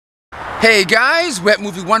Hey guys, Wet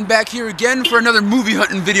Movie 1 back here again for another movie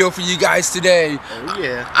hunting video for you guys today. Oh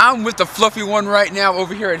yeah. I'm with the fluffy one right now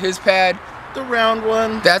over here at his pad. The round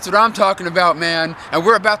one. That's what I'm talking about, man. And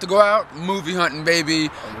we're about to go out movie hunting, baby,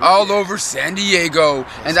 all over San Diego.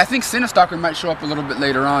 And I think Cinestalker might show up a little bit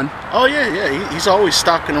later on. Oh yeah. He's always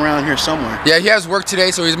stalking around here somewhere. Yeah, he has work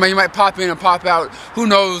today, so he might pop in and pop out. Who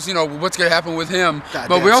knows, what's gonna happen with him.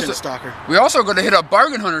 But we also going to hit up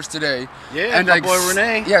Bargain Hunters today. Yeah, and my boy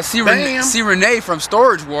Rene. Yeah, see Rene from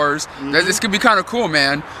Storage Wars. This could be kind of cool,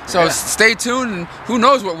 man. So stay tuned, and who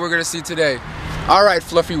knows what we're gonna see today. All right,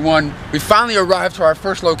 Fluffy One, we finally arrived to our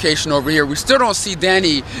first location over here. We still don't see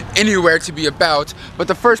Danny anywhere to be about, but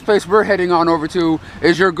the first place we're heading on over to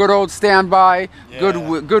is your good old standby,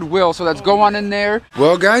 Goodwill. So let's go on in there.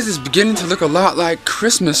 Well, guys, it's beginning to look a lot like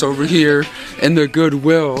Christmas over here in the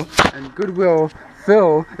Goodwill. And Goodwill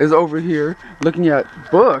Phil is over here looking at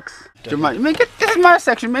books. This is my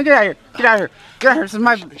section, man. Get out of here. Get out of here. Get out of here. This is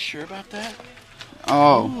my... Are you sure about that?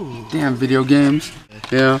 Oh, damn, video games.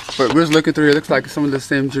 Yeah, but we're just looking through here. It looks like some of the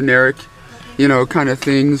same generic, kind of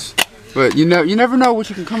things. But you never know what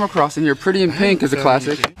you can come across in here. Pretty in Pink is a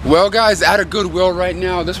classic. Well, guys, at a Goodwill right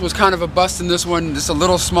now. This was kind of a bust in this one. Just a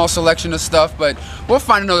little small selection of stuff, but we'll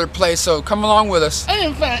find another place, so come along with us. I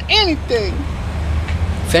didn't find anything.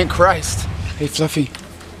 Thank Christ. Hey, Fluffy,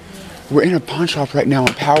 we're in a pawn shop right now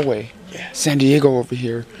in Poway. San Diego over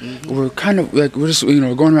here. We're kind of like, we're just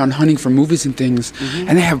going around hunting for movies and things,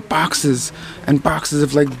 and they have boxes and boxes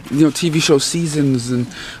of TV show seasons and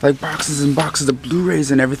like boxes and boxes of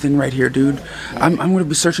Blu-rays and everything right here, dude. I'm gonna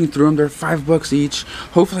be searching through them. They're $5 each.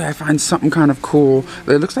 Hopefully I find something kind of cool.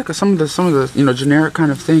 It looks like some of the generic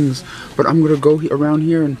kind of things, but I'm gonna go around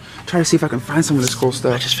here and try to see if I can find some of this cool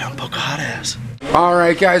stuff. I just found Pocahontas. All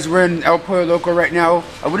right, guys, we're in El Pollo Loco right now.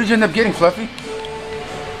 What did you end up getting, Fluffy?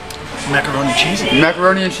 Macaroni and cheese.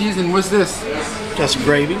 Macaroni and cheese, and what's this? Got some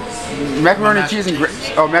gravy. Macaroni and cheese and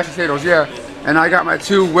mashed potatoes, yeah. And I got my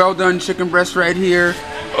 2 well-done chicken breasts right here.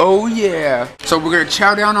 Oh yeah. So we're gonna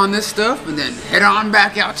chow down on this stuff and then head on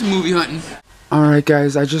back out to movie hunting. Alright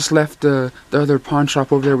guys, I just left the other pawn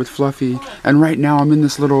shop over there with Fluffy, and right now I'm in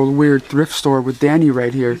this little weird thrift store with Danny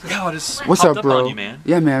right here. What's up, bro?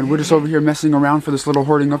 Yeah, man, we're just over here messing around for this little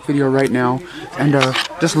hoarding up video right now, and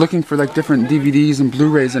just looking for like different DVDs and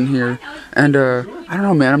Blu-rays in here, and I don't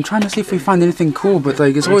know, man, I'm trying to see if we find anything cool, but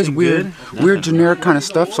like it's always weird generic kind of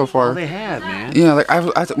stuff so far. All they have, man. Yeah, like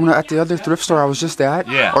when at the other thrift store I was just at,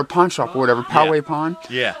 or pawn shop or whatever, Poway Pawn.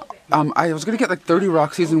 Yeah. I was gonna get like 30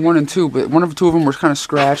 Rock season 1 and 2, but two of them were kind of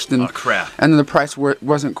scratched, and crap. And then the price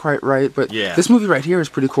wasn't quite right. But this movie right here is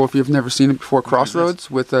pretty cool if you've never seen it before. Crossroads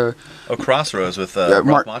with Crossroads with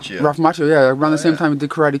Ralph Macchio. Ralph Macchio, yeah, around the same time we did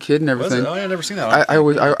Karate Kid and everything. Oh, yeah, I've never seen that.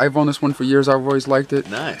 I've owned this one for years. I've always liked it.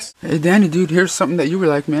 Nice. Hey Danny, dude, here's something that you were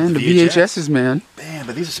like, man. The VHSs, man. Man,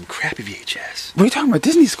 but these are some crappy VHS. What are you talking about?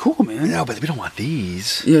 Disney's cool, man. No, but we don't want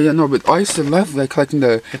these. Yeah, no, but I used to love like collecting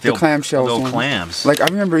the clamshells. The old clams. Like I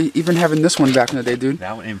remember even having this one back in the day, dude.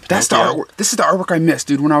 That one in That's the artwork. This is the artwork I missed,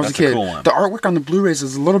 dude, when I was a kid. Cool one. The artwork on the Blu-rays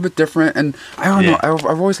is a little bit different, and I don't know.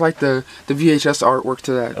 I've always liked the VHS artwork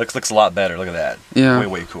to that. It looks a lot better. Look at that. Yeah.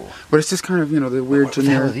 Way cool. But it's just kind of the weird generic. What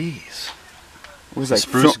the hell are these? What was that?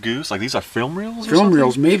 Spruce Goose? Like these are film reels? Film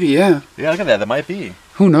reels, maybe. Yeah. Yeah, look at that. That might be.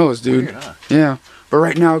 Who knows, dude? Weird, huh? Yeah. But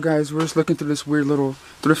right now, guys, we're just looking through this weird little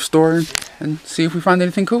thrift store and see if we find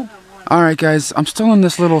anything cool. Alright guys, I'm still in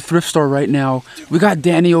this little thrift store right now. We got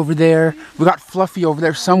Danny over there. We got Fluffy over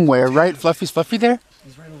there somewhere, right? Is Fluffy there?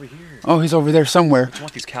 He's right over here. Oh, he's over there somewhere. Do you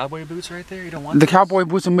want these cowboy boots right there? You don't want the cowboy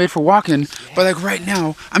boots are made for walking, but like right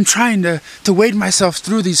now, I'm trying to wade myself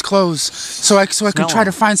through these clothes so I can try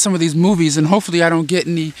to find some of these movies, and hopefully I don't get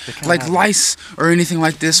any like lice or anything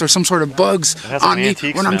like this, or some sort of bugs on me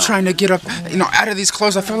when I'm trying to get up, out of these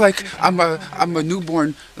clothes. I feel like I'm a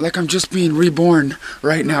newborn, like I'm just being reborn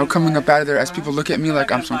right now, coming up out of there as people look at me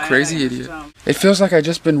like I'm some crazy idiot. It feels like I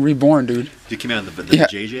just been reborn, dude. You came out of the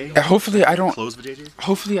JJ? Hopefully I don't. Clothes of the JJ?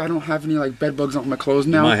 Hopefully I don't have any like bed bugs on my clothes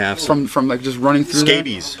now. You might have some. From like just running through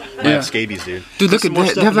scabies. There. Yeah, scabies, dude. Dude, look at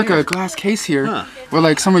they have like a glass case here, where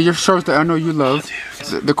like some of your shows that I know you love,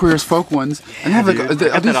 the Queer as Folk ones, and they have like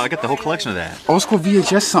I got the whole collection of that. Old school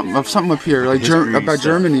VHS something up here, like about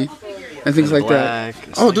Germany. And things like that.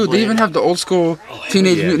 Oh, dude, they even have the old school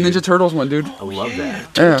Teenage Mutant Ninja Turtles one, dude. I love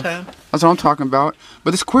that. Yeah, that's what I'm talking about.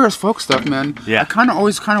 But this Queer as Folk stuff, man. Yeah. I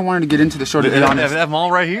always wanted to get into the show, to be honest. They have them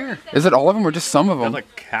all right here. Is it all of them or just some of them?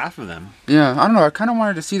 Like half of them. Yeah, I don't know. I kind of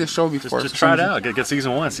wanted to see the show before. Just try it out. Get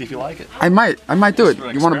season 1. See if you like it. I might do it.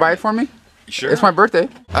 You want to buy it for me? Sure. It's my birthday.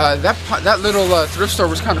 That little thrift store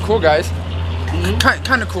was kind of cool, guys.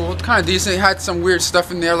 Kind of cool, kind of decent. It had some weird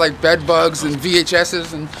stuff in there like bed bugs and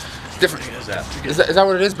VHSs and different. Is that? Is that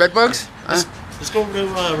what it is? Bed bugs? Let's go over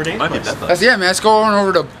to Rene's Might be place. bed bugs. That's, yeah, man. Let's go on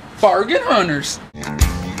over to Bargain Hunters.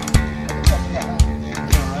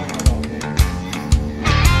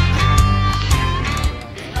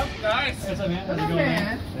 What's up, man? How's it going,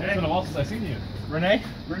 man? It's been a while since I've seen you. Rene?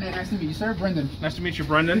 Rene, nice to meet you, sir. Brendan. Nice to meet you,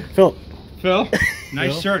 Brendan. Phil. Phil?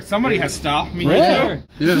 Nice shirt. Somebody has style. Me Yeah.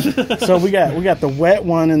 too. So we got the wet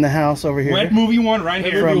one in the house over here. Wet movie one right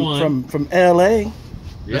here. From LA.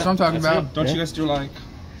 That's what I'm talking about. Don't you guys do like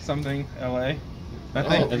something LA? I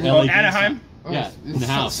think. LA Anaheim? Oh, Yeah, in the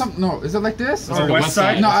house. No, is it like this? Or West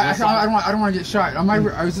Side? No, I don't want to get shot. Am I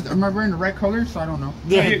wearing the right color? So I don't know.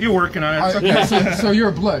 Yeah, you're working on it. Okay, so you're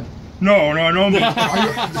a blood. No, me.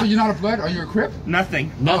 So you're not a blood? Are you a Crip?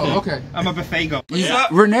 Nothing. Oh, okay. I'm a buffet-go.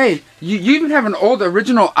 Rene, you even have an old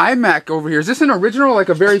original iMac over here. Is this an original, like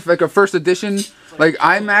a first edition, like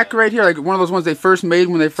iMac right here, like one of those ones they first made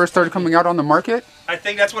when they first started coming out on the market? I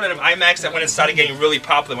think that's one of them iMacs that when it started getting really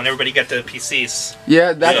popular, when everybody got the PCs.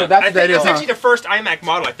 Yeah, that's what I think that is. it's actually the first iMac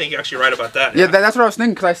model. I think you're actually right about that. Yeah, that's what I was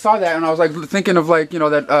thinking, because I saw that and I was like thinking of like, you know,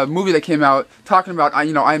 that movie that came out talking about,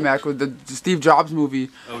 you know, iMac with the Steve Jobs movie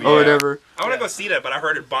or whatever. I want to go see that, but I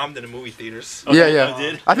heard it bombed in the movie theaters.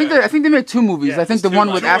 Yeah. I think they made two movies. Yeah, I think the there's one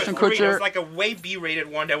two with or Ashton three. It Kutcher. was like a way B-rated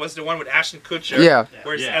one. That was the one with Ashton Kutcher. Yeah.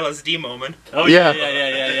 Where it's LSD moment. Oh Yeah.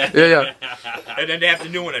 yeah. And then they have the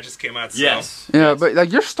new one that just came out. So. Yes. Yeah, but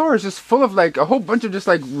like your store is just full of like a whole bunch of just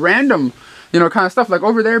like random, you know, kind of stuff. Like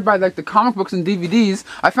over there by like the comic books and DVDs,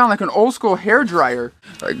 I found like an old school hair dryer,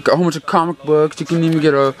 like a whole bunch of comic books. You can even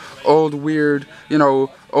get a old weird, you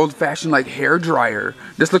know, old fashioned like hair dryer.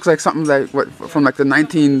 This looks like something like from like the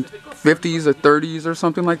 1950s or 30s or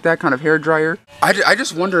something like that kind of hair dryer. I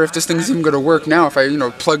just wonder if this thing's even gonna work now if I, you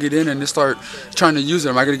know, plug it in and just start trying to use it.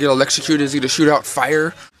 Am I gonna get electrocuted? Is it gonna shoot out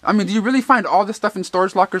fire? I mean, do you really find all this stuff in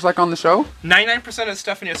storage lockers like on the show? 99% of the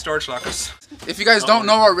stuff in your storage lockers. If you guys don't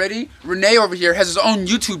know already, Rene over here has his own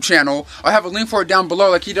YouTube channel. I have a link for it down below.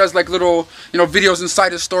 Like he does like little, you know, videos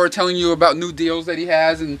inside his store telling you about new deals that he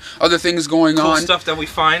has and other things going Cool on. stuff that we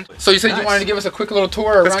find. So you said you wanted to give us a quick little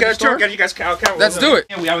tour Let's around get your a tour. store? Get you guys count. Let's do it.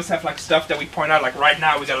 Yeah, we always have like stuff that we point out. Like right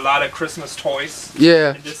now, we got a lot of Christmas toys.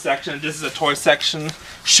 Yeah. In this section, this is a toy section.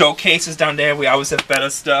 Showcases down there. We always have better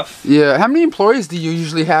stuff. Yeah. How many employees do you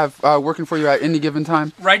usually have working for you at any given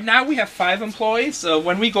time? Right now, we have 5 employees.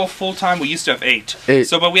 When we go full time, we used to have 8. 8.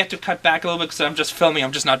 So, but we have to cut back a little bit because I'm just filming.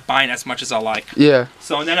 I'm just not buying as much as I like. Yeah.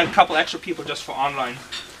 So, and then a couple extra people just for online.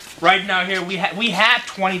 Right now here, we had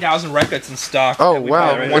 20,000 records in stock. Oh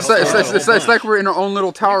wow! It's like we're in our own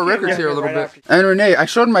little tower of records here a little bit. And Rene, I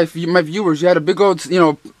showed my viewers. You had a big old, you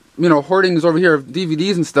know, hoardings over here of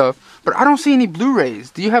DVDs and stuff, but I don't see any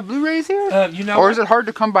Blu-rays. Do you have Blu-rays here? You know, or is it hard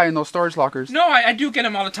to come by in those storage lockers? No, I do get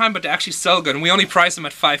them all the time, but they actually sell good, and we only price them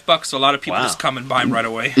at $5, so a lot of people just come and buy them right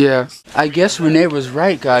away. Yeah, I guess Rene was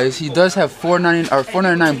right, guys. He does have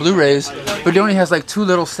 $4.99 Blu-rays, but he only has like 2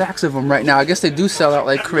 little sacks of them right now. I guess they do sell out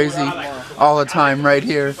like crazy all the time right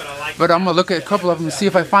here. But I'm gonna look at a couple of them and see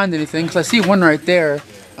if I find anything, because I see one right there.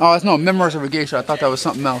 Oh, it's no Memoirs of a Geisha. I thought that was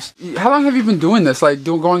something else. How long have you been doing this, like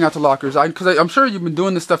going out to lockers? Because I'm sure you've been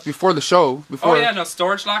doing this stuff before the show. Oh yeah, no,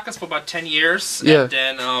 storage lockers for about 10 years. Yeah. And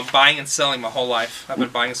then buying and selling my whole life. I've been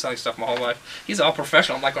buying and selling stuff my whole life. He's all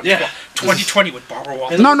professional. I'm like on 2020 with Barbara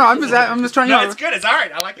Walters. No, I'm just trying to. No, it's good. It's all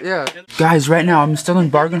right. I like it. Yeah. Guys, right now, I'm still in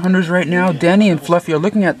Bargain Hunters right now. Danny and Fluffy are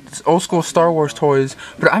looking at old school Star Wars toys,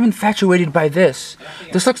 but I'm infatuated by this.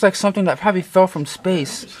 This looks like something that probably fell from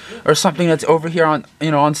space, or something that's over here on,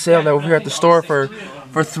 on sale over here at the store for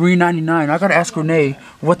 $3.99. I gotta ask Rene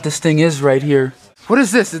what this thing is right here. What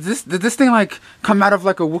is this? Did this thing like come out of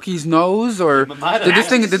like a Wookiee's nose, or did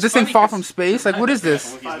this thing fall from space? Like, what is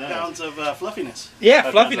this? 5 pounds of fluffiness. Yeah,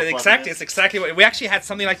 fluffiness. Exactly. It's exactly what we actually had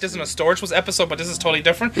something like this in a Storage Wars episode, but this is totally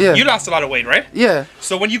different. Yeah. You lost a lot of weight, right? Yeah.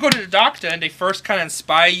 So when you go to the doctor and they first kind of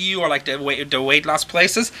inspire you, or like the weight loss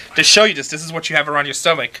places, they show you this. This is what you have around your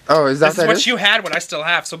stomach. Oh, is that This is what you had, what I still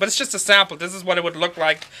have. So, but it's just a sample. This is what it would look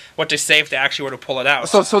like. What they say if they actually were to pull it out.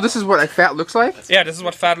 So this is what like fat looks like? Yeah, this is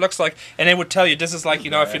what fat looks like, and it would tell you this is like,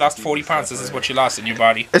 if you lost 40 pounds, this is what you lost in your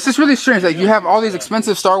body. It's just really strange. Like, you have all these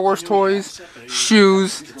expensive Star Wars toys,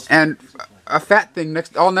 shoes, and a fat thing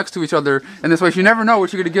all next to each other, and this way you never know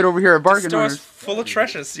what you're gonna get over here at Bargain Store's Hunters. full of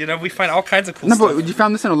treasures. We find all kinds of cool No, stuff. but you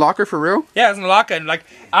found this in a locker for real? Yeah, it's in a locker, and like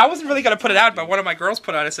I wasn't really gonna put it out, but one of my girls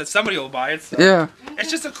put it out. It said somebody will buy it. So. Yeah.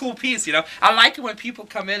 It's just a cool piece, I like it when people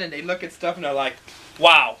come in and they look at stuff and they're like,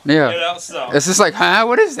 wow. Yeah. So. It's just like, huh?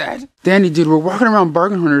 What is that? Danny, dude, we're walking around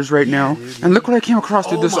Bargain Hunters right now, and look what I came across,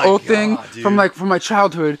 dude. This old thing from my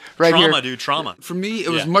childhood trauma, here. Dude, trauma. For me, it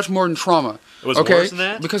was much more than trauma. It was worse than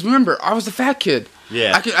that? Because remember, I was the fat kid.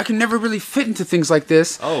 Yeah. I can never really fit into things like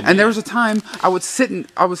this. Oh, man. And there was a time I would sit in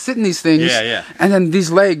these things. Yeah, yeah. And then these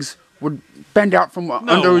legs would bend out from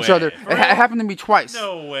under each way. other. It happened to me twice.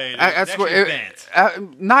 No way. Dude. That's what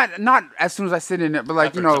not as soon as I sit in it, but like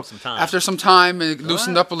After you know, some time. after some time, it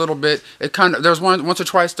loosened up a little bit. It kind of there was once or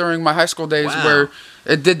twice during my high school days Wow. where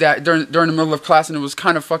it did that during the middle of class, and it was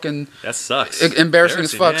kind of fucking That sucks. embarrassing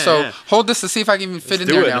as fuck. Yeah, so yeah. hold this to see if I can even fit in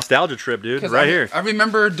Do there it. now. Nostalgia trip, dude. 'Cause Right I, here. I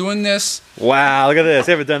remember doing this. Wow, look at this.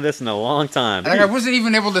 I haven't done this in a long time. Like I wasn't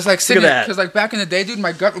even able to like sit in Look it at that. because like back in the day, dude,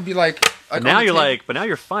 my gut would be like. But now you're like, but now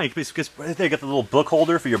you're fine because they got the little book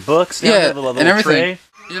holder for your books. yeah, the little and everything. Tray.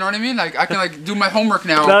 You know what I mean? Like I can like do my homework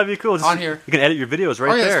now. That'd be cool. On here. You can edit your videos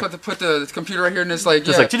right Oh yeah, there. just put the computer right here and it's like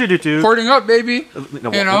Just yeah, like do-do-do-do. porting up, baby.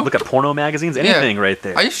 No, you know? Look at porno magazines, anything right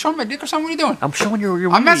there. Are you showing my dick or something? What are you doing? I'm showing your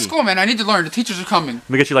I'm at wee. school, man. I need to learn. The teachers are coming. Let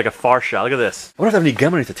me get you like a far shot. Look at this. I wonder if they have any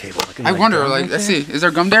gum underneath the table. Like, any, I wonder, gum like, right let's there? see. Is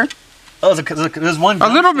there gum there? Oh, there's one. A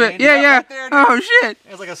gum little stain. bit. Yeah, yeah. Right there, dude. Oh shit.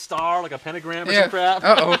 It's like a star, like a pentagram or Yeah. some crap.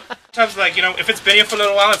 Uh oh. Sometimes, like, you know, if it's been here for a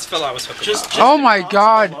little while, it's Phil I was hooking up. Oh my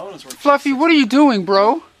God, Fluffy, what are you doing,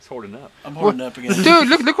 bro? It's holding up. I'm holding up again. Dude,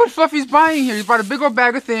 look what Fluffy's buying here. He bought a big old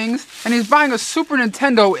bag of things, and he's buying a Super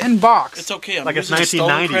Nintendo in box. It's okay. I'm Like it's using a stolen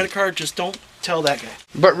 1990. credit card. Just don't tell that guy.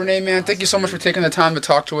 But Rene, man, thank you so much for taking the time to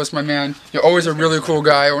talk to us, my man. You're always a really cool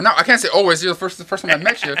guy. Or no, I can't say always. You're the first time I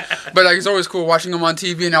met you. But like, it's always cool watching him on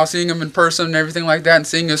TV and now seeing him in person and everything like that, and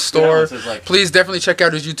seeing his store. this is like- Please definitely check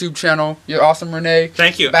out his YouTube channel. You're awesome, Rene.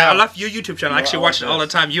 Thank you. Bow. I love your YouTube channel. I actually watch it all the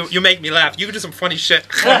time. You make me laugh. You do some funny shit.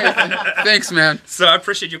 Thanks, man. So I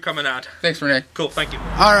appreciate you coming out. Thanks, Rene. Cool. Thank you.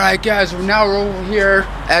 All right, guys. We're over here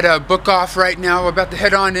at a book off right now. We're about to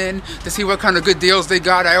head on in to see what kind of good deals they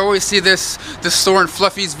got. I always see this store in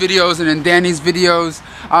Fluffy's videos and in Danny's videos.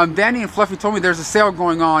 Danny and Fluffy told me there's a sale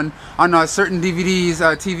going on certain DVDs,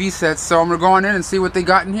 TV sets. So I'm gonna go on in and see what they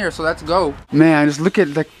got in here. So let's go. Man, just look at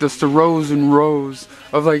like the rows and rows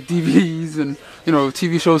of like DVDs and you know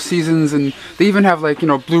TV show seasons, and they even have like you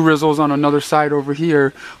know Blue Rizzles on another side over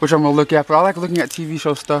here, which I'm gonna look at. But I like looking at TV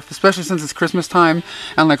show stuff, especially since it's Christmas time,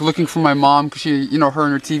 and like looking for my mom because she, you know, her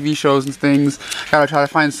and her TV shows and things. Gotta try to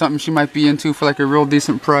find something she might be into for like a real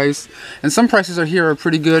decent price. And some prices are here are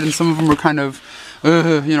pretty good, and some of them are kind of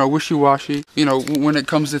you know, wishy-washy, you know, when it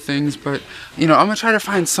comes to things. But, you know, I'm gonna try to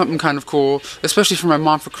find something kind of cool, especially for my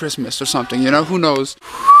mom for Christmas or something, you know, who knows.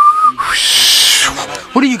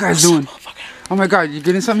 What are you guys doing? Oh my God, you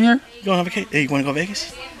getting something here? You going on vacation? Hey, you want to go to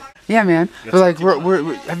Vegas? Yeah, man. But like,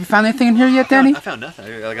 have you found anything in here yet, Danny? I found nothing.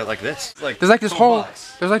 I got like this. It's like There's like this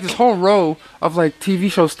whole row of like TV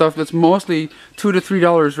show stuff that's mostly $2 to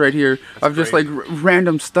 $3 right here of just like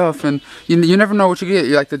random stuff, and you never know what you get.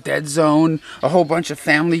 You're like the Dead Zone, a whole bunch of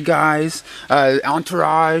Family Guys,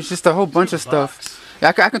 Entourage, just a whole bunch of stuff. Yeah,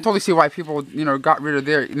 I can totally see why people, you know, got rid of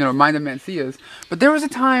their, you know, Mind of Mancias. But there was a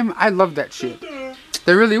time I loved that shit.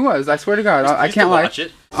 There really was. I swear to God. I can't lie.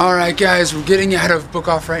 Alright guys, we're getting out of book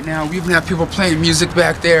off right now. We even have people playing music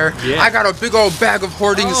back there. Yeah. I got a big old bag of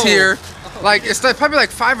hoardings here. Like, it's like probably like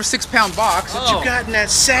 5 or 6 pound box. What you got in that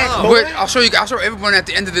sack, boy? But I'll show everyone at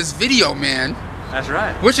the end of this video, man. That's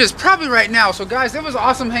right. Which is probably right now. So guys, it was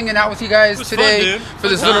awesome hanging out with you guys today for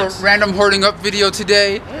this little random hoarding up video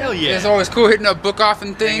today. Hell yeah. It's always cool hitting up book off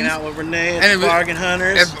and things. Hanging out with Rene And and it the was- bargain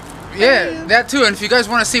hunters. Yeah, that too. And if you guys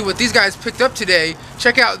want to see what these guys picked up today,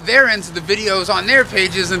 check out their ends of the videos on their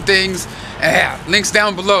pages and things. Yeah, links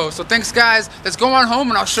down below. So thanks guys. Let's go on home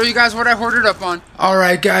and I'll show you guys what I hoarded up on.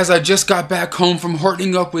 Alright guys, I just got back home from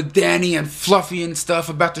hoarding up with Danny and Fluffy and stuff.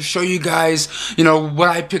 About to show you guys, you know, what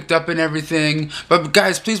I picked up and everything. But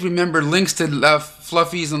guys, please remember links to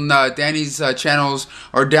Fluffy's and Danny's channels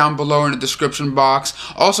are down below in the description box.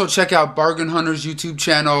 Also check out Bargain Hunter's YouTube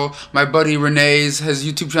channel. My buddy Rene's, his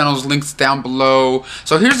YouTube channel is linked down below.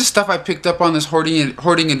 So here's the stuff I picked up on this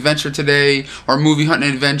hoarding adventure today, or movie hunting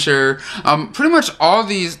adventure. Pretty much all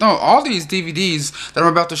these DVDs that I'm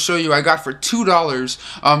about to show you I got for $2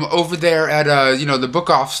 over there at you know, the book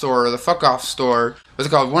off store or the fuck off store. What's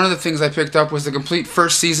it called? One of the things I picked up was the complete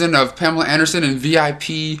first season of Pamela Anderson and VIP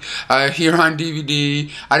here on DVD.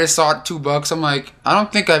 I just saw it $2. I'm like, I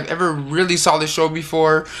don't think I've ever really saw this show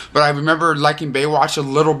before, but I remember liking Baywatch a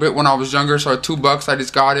little bit when I was younger, so at $2 I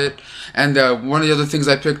just got it. And one of the other things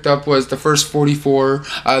I picked up was the first 44,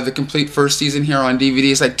 the complete first season here on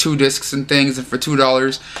DVD. It's like 2 discs and things, and for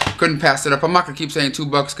 $2. Couldn't pass it up. I'm not going to keep saying $2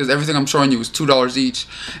 because everything I'm showing you is $2 each.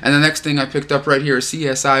 And the next thing I picked up right here is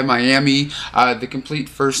CSI Miami, the complete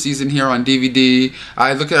first season here on DVD.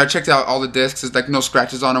 I checked out all the discs. There's like no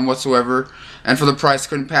scratches on them whatsoever, and for the price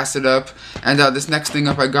couldn't pass it up. And this next thing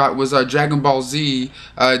up I got was Dragon Ball Z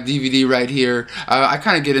DVD right here. I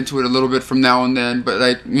kind of get into it a little bit from now and then, but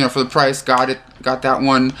like, you know, for the price, got it. got that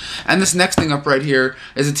one. And this next thing up right here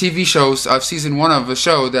is a TV show of season 1 of a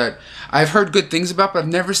show that I've heard good things about, but I've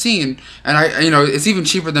never seen. And you know, it's even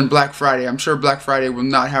cheaper than Black Friday. I'm sure Black Friday will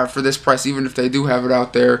not have it for this price, even if they do have it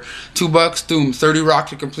out there. $2, Doom, 30 Rock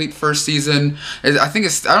to complete first season. I think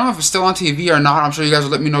it's, I don't know if it's still on TV or not. I'm sure you guys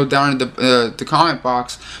will let me know down in the comment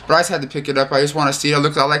box. But I just had to pick it up. I just want to see it.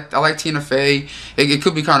 I like Tina Fey. It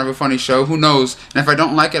could be kind of a funny show. Who knows? And if I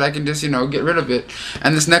don't like it, I can just, you know, get rid of it.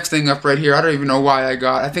 And this next thing up right here, I don't even know why I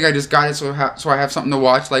got. I think I just got it so I have something to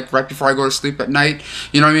watch, like right before I go to sleep at night.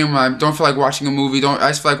 You know what I mean? When I don't feel like watching a movie, I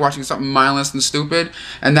just feel like watching something mindless and stupid.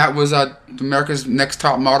 And that was America's Next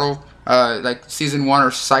Top Model, like season 1 or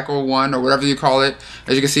cycle 1 or whatever you call it.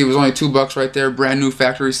 As you can see, it was only $2 right there, brand new,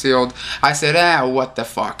 factory sealed. I said, what the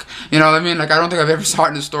fuck? You know what I mean? Like, I don't think I've ever saw it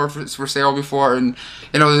in the store for sale before. And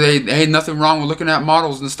you know, there ain't nothing wrong with looking at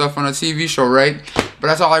models and stuff on a TV show, right? But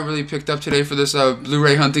that's all I really picked up today for this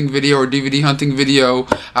Blu-ray hunting video or DVD hunting video.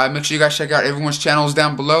 Make sure you guys check out everyone's channels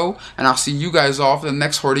down below, and I'll see you guys all for the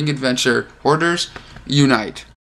next hoarding adventure. Hoarders, unite.